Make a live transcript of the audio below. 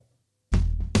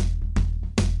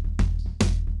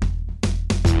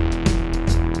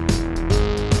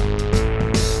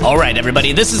All right,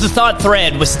 everybody, this is The Thought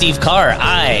Thread with Steve Carr.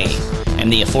 I am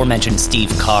the aforementioned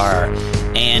Steve Carr,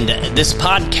 and this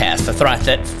podcast, the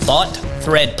Thought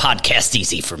Thread podcast,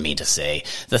 easy for me to say.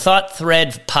 The Thought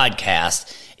Thread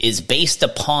podcast is based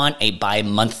upon a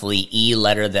bi-monthly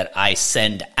e-letter that I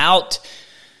send out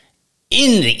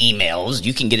in the emails.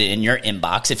 You can get it in your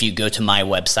inbox if you go to my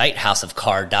website,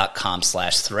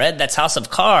 houseofcarr.com/thread. That's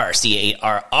houseofcarr,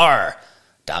 CARR.com/thread.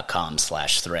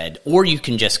 Or you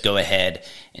can just go ahead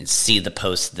and see the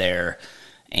post there,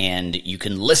 and you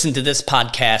can listen to this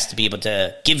podcast to be able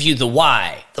to give you the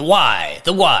why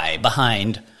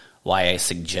behind why I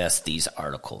suggest these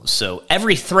articles. So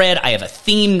every thread, I have a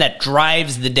theme that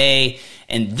drives the day,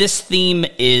 and this theme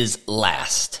is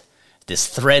last. This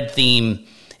thread theme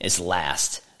is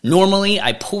last. Normally,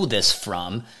 I pull this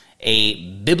from a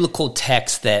biblical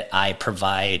text that I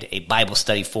provide a Bible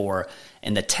study for.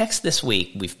 And the text this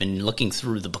week, we've been looking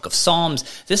through the book of Psalms.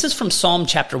 This is from Psalm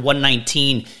chapter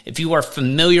 119. If you are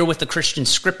familiar with the Christian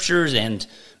scriptures and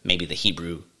maybe the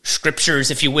Hebrew scriptures,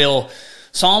 if you will,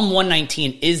 Psalm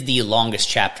 119 is the longest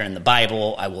chapter in the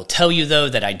Bible. I will tell you, though,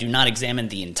 that I do not examine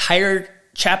the entire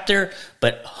chapter,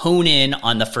 but hone in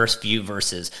on the first few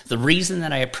verses. The reason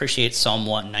that I appreciate Psalm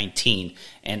 119,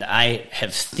 and I have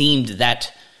themed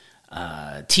that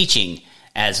teaching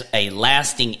as a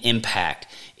lasting impact,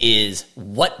 is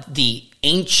what the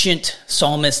ancient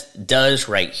psalmist does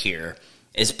right here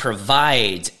is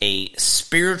provides a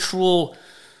spiritual,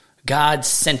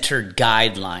 God-centered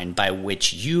guideline by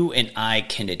which you and I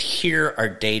can adhere our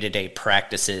day-to-day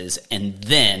practices and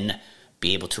then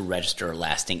be able to register a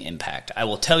lasting impact. I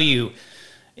will tell you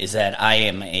is that I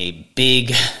am a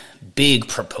big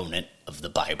proponent of the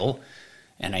Bible,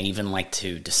 and I even like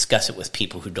to discuss it with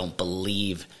people who don't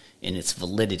believe in its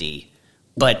validity.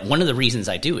 But one of the reasons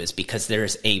I do is because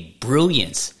there's a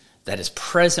brilliance that is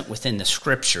present within the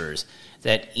scriptures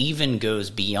that even goes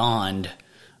beyond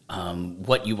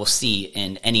what you will see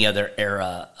in any other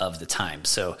era of the time.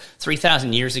 So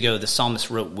 3,000 years ago, the psalmist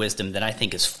wrote wisdom that I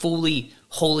think is fully,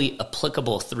 wholly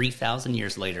applicable 3,000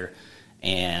 years later.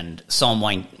 And Psalm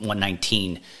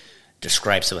 119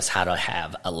 describes to us how to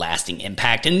have a lasting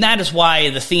impact. And that is why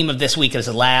the theme of this week is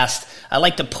last. I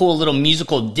like to pull a little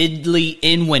musical diddly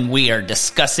in when we are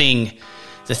discussing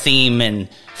the theme. And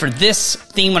for this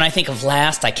theme, when I think of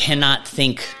last, I cannot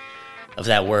think of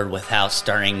that word without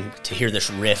starting to hear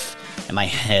this riff in my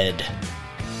head.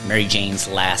 Mary Jane's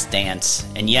Last Dance.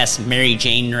 And yes, Mary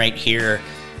Jane right here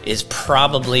is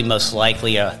probably most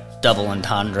likely a double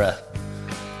entendre.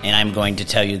 And I'm going to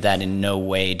tell you that in no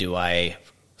way do I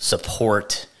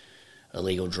support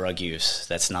illegal drug use.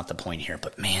 That's not the point here.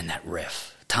 But man, that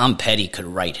riff. Tom Petty could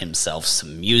write himself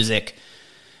some music.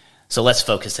 So let's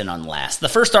focus in on last. The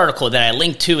first article that I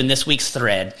linked to in this week's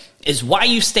thread is why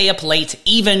you stay up late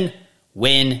even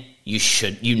when you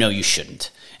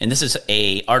shouldn't. And this is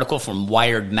an article from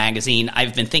Wired magazine.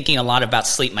 I've been thinking a lot about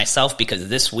sleep myself because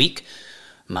this week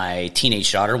my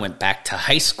teenage daughter went back to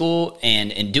high school,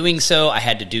 and in doing so, I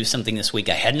had to do something this week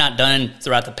I had not done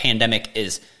throughout the pandemic.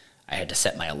 Is I had to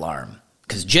set my alarm.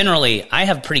 Because generally, I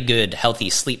have pretty good, healthy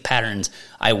sleep patterns.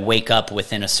 I wake up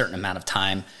within a certain amount of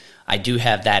time. I do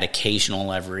have that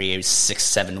occasional every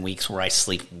 6-7 weeks where I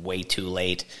sleep way too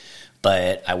late.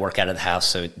 But I work out of the house,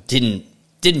 so it didn't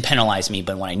penalize me.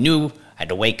 But when I knew I had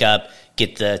to wake up,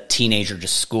 get the teenager to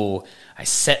school, I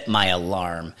set my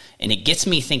alarm. And it gets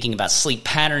me thinking about sleep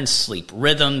patterns, sleep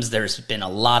rhythms. There's been a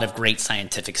lot of great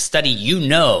scientific study. You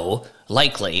know,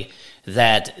 likely,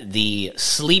 that the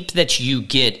sleep that you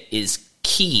get is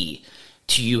key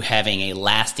to you having a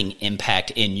lasting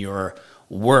impact in your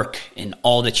work and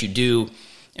all that you do.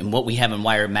 And what we have in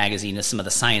Wired magazine is some of the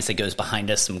science that goes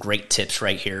behind us, some great tips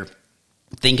right here.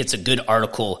 I think it's a good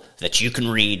article that you can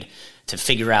read to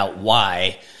figure out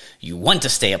why you want to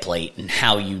stay up late and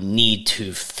how you need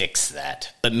to fix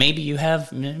that. But maybe you're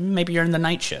in the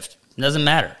night shift. It doesn't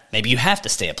matter. Maybe you have to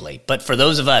stay up late. But for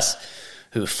those of us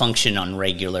who function on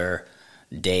regular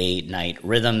day-night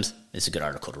rhythms, it's a good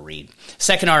article to read.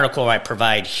 Second article I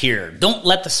provide here. Don't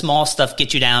let the small stuff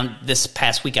get you down. This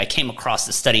past week I came across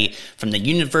a study from the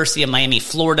University of Miami,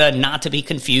 Florida, not to be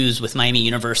confused with Miami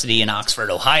University in Oxford,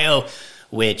 Ohio,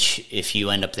 which if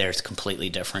you end up there, it's completely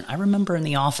different. I remember in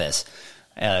the office,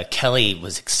 Kelly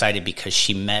was excited because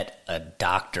she met a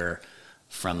doctor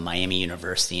from Miami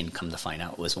University, and come to find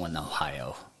out it was one in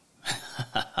Ohio.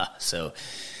 So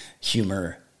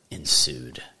humor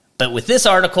ensued. But with this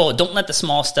article, don't let the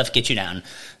small stuff get you down.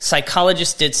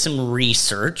 Psychologists did some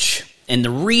research, and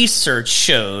the research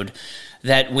showed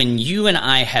that when you and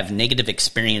I have negative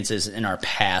experiences in our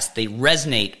past, they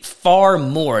resonate far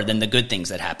more than the good things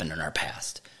that happened in our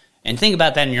past. And think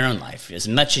about that in your own life. As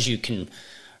much as you can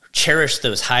cherish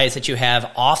those highs that you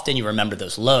have, often you remember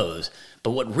those lows.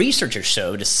 But what researchers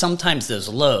showed is sometimes those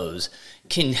lows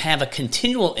can have a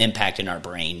continual impact in our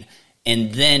brain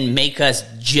and then make us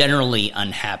generally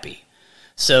unhappy.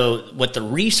 So what the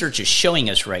research is showing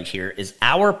us right here is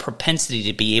our propensity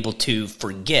to be able to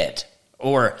forget,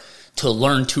 or to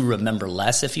learn to remember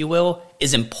less, if you will,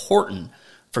 is important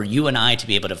for you and I to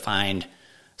be able to find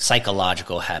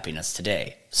psychological happiness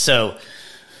today. So,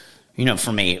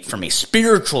 from a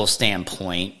spiritual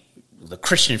standpoint, the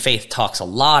Christian faith talks a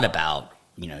lot about,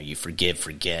 you forgive,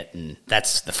 forget, and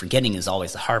the forgetting is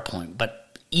always the hard point.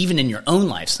 But even in your own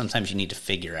life, sometimes you need to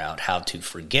figure out how to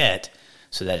forget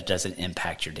so that it doesn't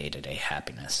impact your day-to-day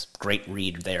happiness. Great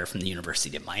read there from the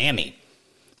University of Miami.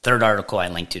 Third article I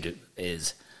linked to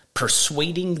is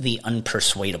Persuading the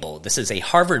Unpersuadable. This is a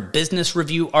Harvard Business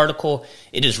Review article.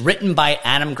 It is written by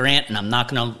Adam Grant, and I'm not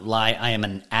going to lie, I am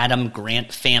an Adam Grant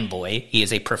fanboy. He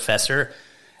is a professor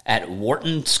at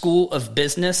Wharton School of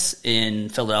Business in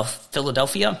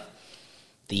Philadelphia,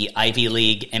 the Ivy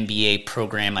League MBA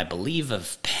program, I believe,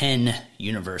 of Penn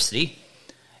University.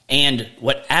 And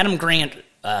what Adam Grant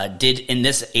did in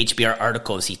this HBR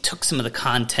article is he took some of the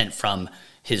content from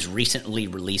his recently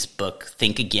released book,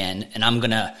 Think Again. And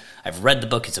I've read the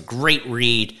book. It's a great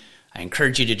read. I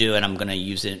encourage you to do it. I'm going to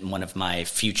use it in one of my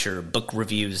future book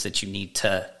reviews that you need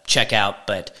to check out.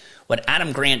 But what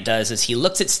Adam Grant does is he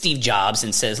looks at Steve Jobs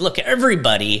and says, look,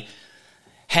 everybody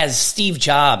has Steve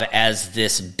Jobs as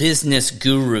this business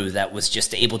guru that was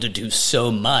just able to do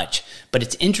so much. But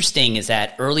it's interesting is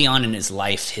that early on in his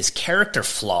life, his character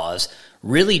flaws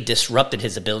really disrupted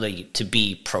his ability to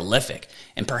be prolific.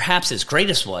 And perhaps his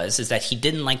greatest is that he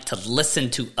didn't like to listen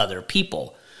to other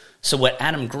people. So what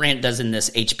Adam Grant does in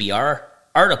this HBR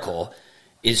article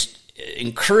is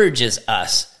encourages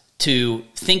us to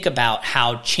think about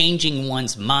how changing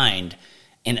one's mind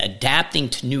and adapting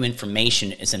to new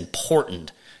information is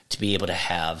important to be able to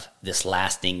have this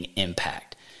lasting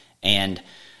impact. And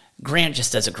Grant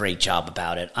just does a great job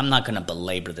about it. I'm not going to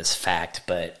belabor this fact,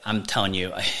 but I'm telling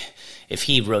you, if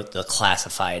he wrote the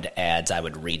classified ads, I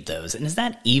would read those. And is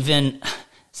that even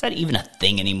a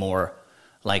thing anymore?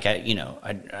 Like,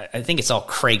 I think it's all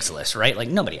Craigslist, right? Like,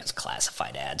 nobody has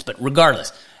classified ads. But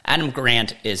regardless, Adam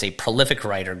Grant is a prolific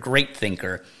writer, great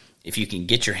thinker. If you can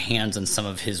get your hands on some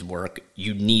of his work,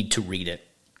 you need to read it.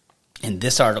 And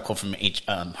this article from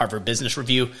Harvard Business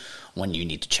Review, one you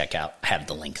need to check out. I have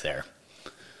the link there.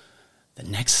 The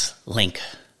next link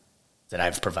that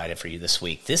I've provided for you this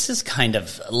week, this is kind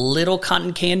of a little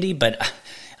cotton candy, but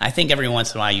I think every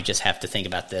once in a while you just have to think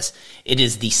about this. It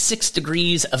is the 6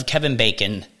 Degrees of Kevin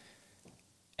Bacon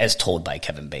as told by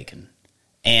Kevin Bacon.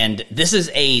 And this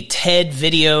is a TED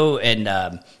video and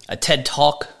a TED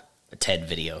Talk, a TED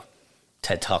video.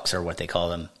 TED Talks are what they call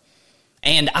them.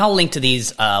 And I'll link to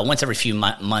these once every few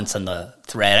months on the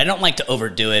thread. I don't like to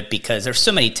overdo it because there's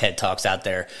so many TED Talks out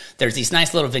there. There's these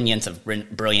nice little vignettes of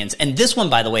brilliance. And this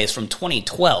one, by the way, is from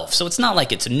 2012. So it's not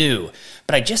like it's new.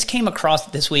 But I just came across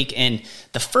it this week. And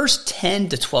the first 10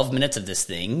 to 12 minutes of this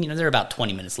thing, they're about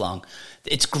 20 minutes long.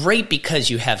 It's great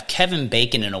because you have Kevin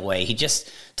Bacon in a way. He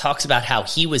just talks about how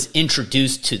he was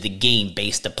introduced to the game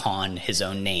based upon his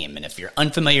own name. And if you're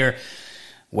unfamiliar,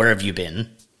 where have you been?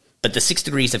 But the 6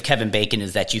 Degrees of Kevin Bacon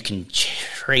is that you can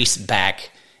trace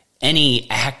back any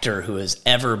actor who has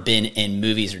ever been in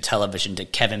movies or television to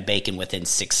Kevin Bacon within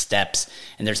 6 steps.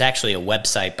 And there's actually a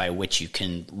website by which you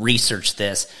can research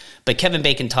this. But Kevin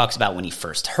Bacon talks about when he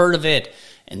first heard of it,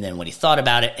 and then what he thought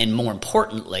about it, and more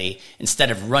importantly, instead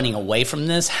of running away from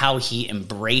this, how he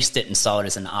embraced it and saw it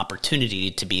as an opportunity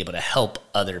to be able to help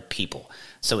other people.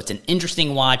 So it's an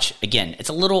interesting watch. Again, it's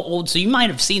a little old, so you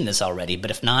might have seen this already, but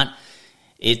if not,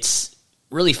 it's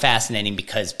really fascinating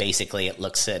because basically it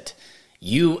looks at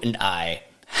you and I,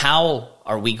 how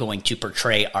are we going to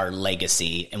portray our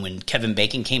legacy? And when Kevin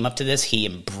Bacon came up to this, he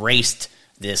embraced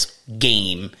this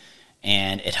game,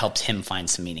 and it helped him find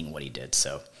some meaning in what he did.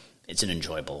 So it's an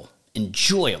enjoyable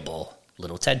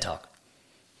little TED Talk.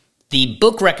 The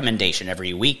book recommendation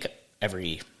every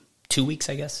 2 weeks,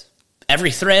 I guess.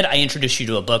 Every thread, I introduce you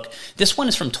to a book. This one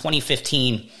is from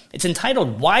 2015. It's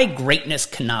entitled Why Greatness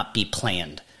Cannot Be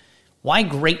Planned. Why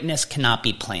Greatness Cannot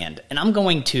Be Planned. And I'm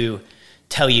going to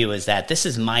tell you is that this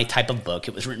is my type of book.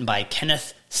 It was written by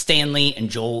Kenneth Stanley and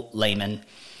Joel Layman.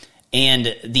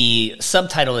 And the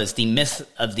subtitle is The Myth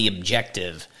of the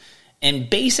Objective. And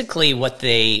basically what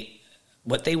they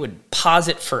would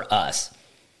posit for us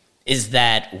is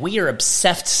that we are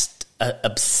obsessed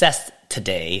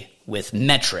today with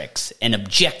metrics and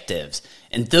objectives,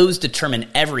 and those determine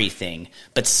everything.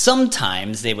 But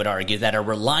sometimes they would argue that our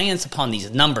reliance upon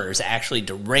these numbers actually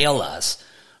derail us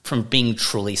from being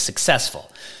truly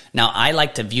successful. Now, I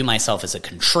like to view myself as a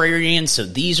contrarian, so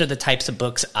these are the types of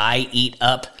books I eat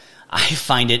up. I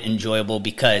find it enjoyable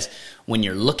because when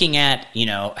you're looking at,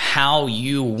 how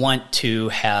you want to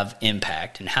have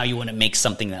impact and how you want to make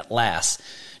something that lasts,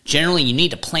 generally you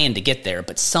need a plan to get there.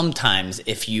 But sometimes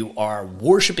if you are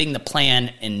worshiping the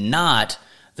plan and not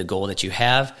the goal that you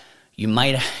have, you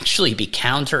might actually be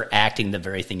counteracting the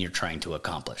very thing you're trying to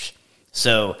accomplish.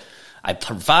 So I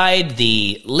provide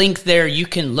the link there. You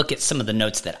can look at some of the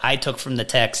notes that I took from the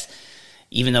text,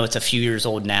 even though it's a few years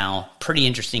old now. Pretty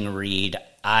interesting read.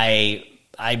 I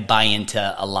buy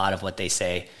into a lot of what they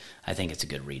say. I think it's a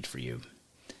good read for you.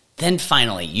 Then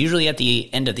finally, usually at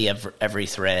the end of every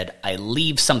thread, I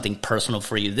leave something personal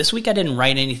for you. This week I didn't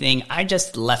write anything. I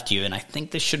just left you, and I think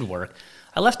this should work.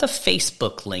 I left a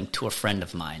Facebook link to a friend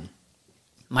of mine.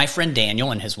 My friend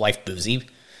Daniel and his wife Boozy.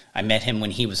 I met him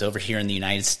when he was over here in the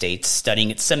United States studying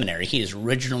at seminary. He is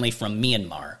originally from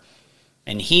Myanmar.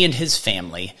 And he and his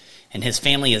family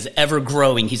is ever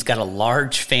growing. He's got a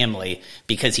large family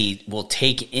because he will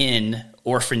take in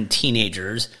orphan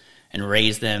teenagers and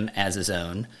raise them as his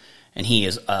own. And he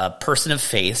is a person of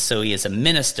faith, so he is a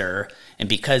minister. And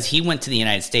because he went to the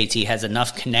United States, he has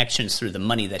enough connections through the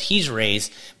money that he's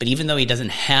raised. But even though he doesn't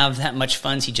have that much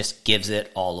funds, he just gives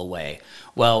it all away.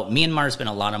 Well, Myanmar's been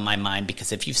a lot on my mind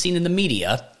because if you've seen in the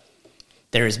media,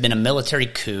 there has been a military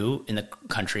coup in the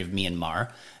country of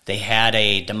Myanmar. They had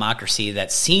a democracy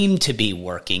that seemed to be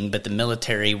working, but the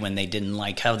military, when they didn't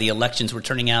like how the elections were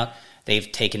turning out,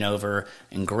 they've taken over,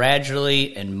 and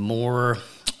gradually and more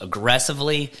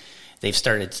aggressively, they've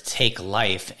started to take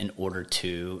life in order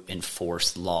to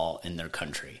enforce law in their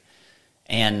country.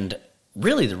 And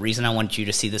really the reason I want you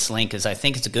to see this link is I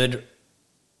think it's a good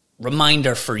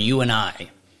reminder for you and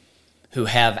I who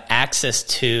have access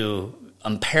to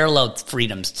unparalleled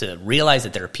freedoms to realize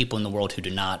that there are people in the world who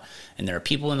do not, and there are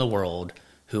people in the world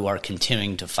who are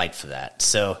continuing to fight for that.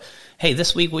 So, hey,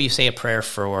 this week will you say a prayer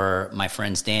for my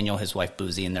friends Daniel, his wife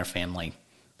Boozy, and their family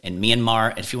in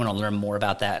Myanmar? And if you want to learn more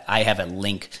about that, I have a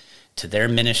link to their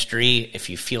ministry.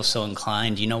 If you feel so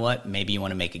inclined, you know what? Maybe you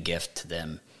want to make a gift to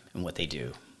them and what they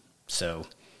do. So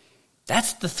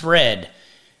that's the thread.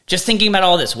 Just thinking about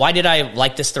all this, why did I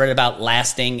like this thread about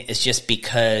lasting? It's just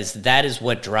because that is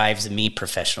what drives me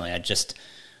professionally. I just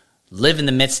live in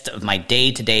the midst of my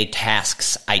day-to-day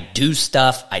tasks. I do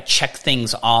stuff. I check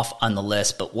things off on the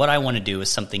list. But what I want to do is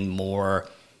something more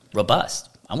robust.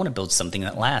 I want to build something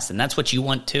that lasts. And that's what you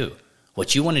want too.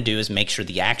 What you want to do is make sure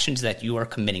the actions that you are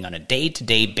committing on a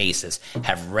day-to-day basis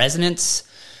have resonance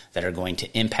that are going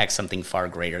to impact something far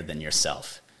greater than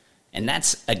yourself. And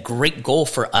that's a great goal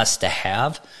for us to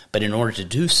have, but in order to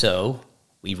do so,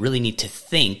 we really need to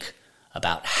think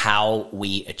about how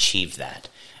we achieve that.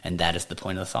 And that is the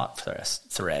point of the thought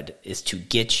thread, is to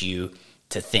get you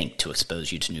to think, to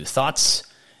expose you to new thoughts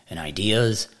and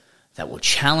ideas that will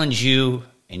challenge you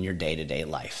in your day-to-day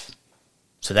life.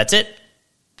 So that's it.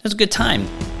 It was a good time.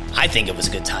 I think it was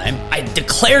a good time. I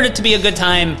declared it to be a good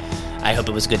time. I hope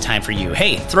it was a good time for you.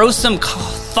 Hey, throw some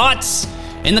thoughts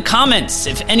in the comments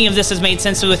if any of this has made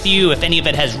sense with you, if any of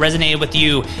it has resonated with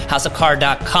you.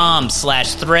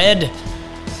 houseofcar.com/thread.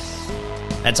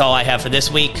 That's all I have for this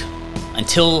week.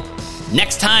 Until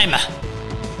next time,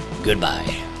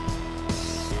 goodbye.